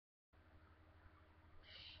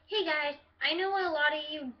Hey guys, I know a lot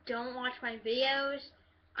of you don't watch my videos.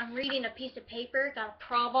 I'm reading a piece of paper, got a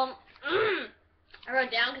problem. I wrote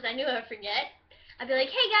it down because I knew I would forget. I'd be like,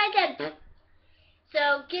 hey guys,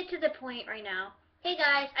 so get to the point right now. Hey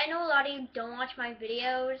guys, I know a lot of you don't watch my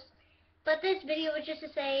videos, but this video was just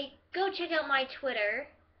to say, go check out my Twitter.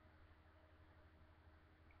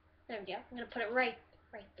 There we go. I'm going to put it right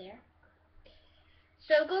there.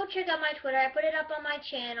 So go check out my Twitter. I put it up on my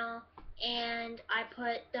channel, and I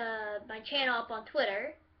put my channel up on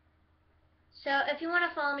Twitter. So if you want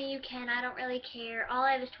to follow me, you can. I don't really care. All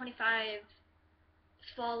I have is 25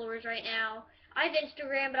 followers right now. I have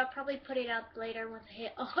Instagram, but I'll probably put it up later once I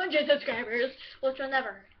hit 100 subscribers, which will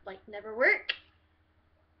never work.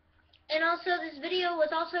 And also, this video was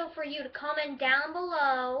also for you to comment down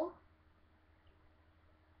below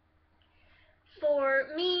for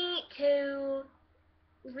me to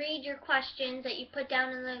read your questions that you put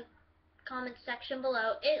down in the comment section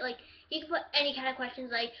below. You can put any kind of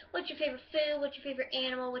questions like, what's your favorite food, what's your favorite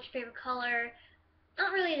animal, what's your favorite color.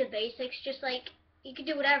 Not really the basics, just like, you can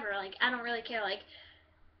do whatever, like, I don't really care, like,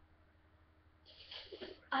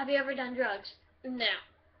 have you ever done drugs? No.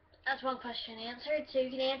 That's one question answered, so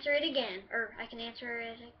you can answer it again, or I can answer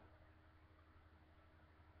it.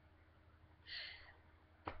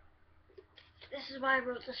 This is why I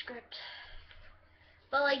wrote the script.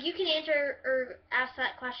 But, like, you can answer or ask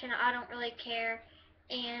that question, I don't really care,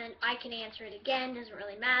 and I can answer it again, doesn't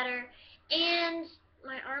really matter. And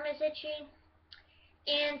my arm is itchy,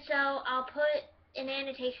 and so I'll put an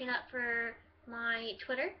annotation up for my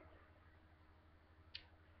Twitter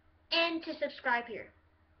and to subscribe here.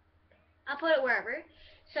 I'll put it wherever.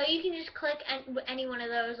 So you can just click any one of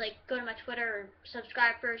those, like go to my Twitter or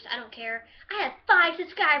subscribe first. I don't care. I have 5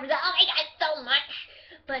 subscribers. Oh my god, so much.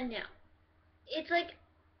 But no, it's like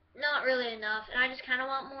not really enough, and I just kind of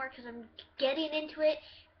want more because I'm getting into it.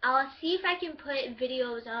 I'll see if I can put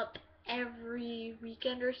videos up every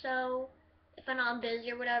weekend or so if I'm not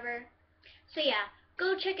busy or whatever. So yeah,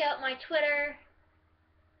 go check out my Twitter.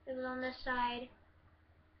 It was on this side.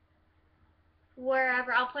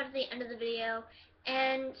 Wherever, I'll put it at the end of the video.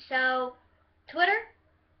 And so, Twitter,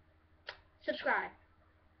 subscribe.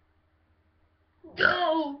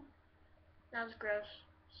 Go! That was gross.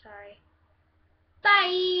 Sorry.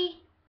 Bye!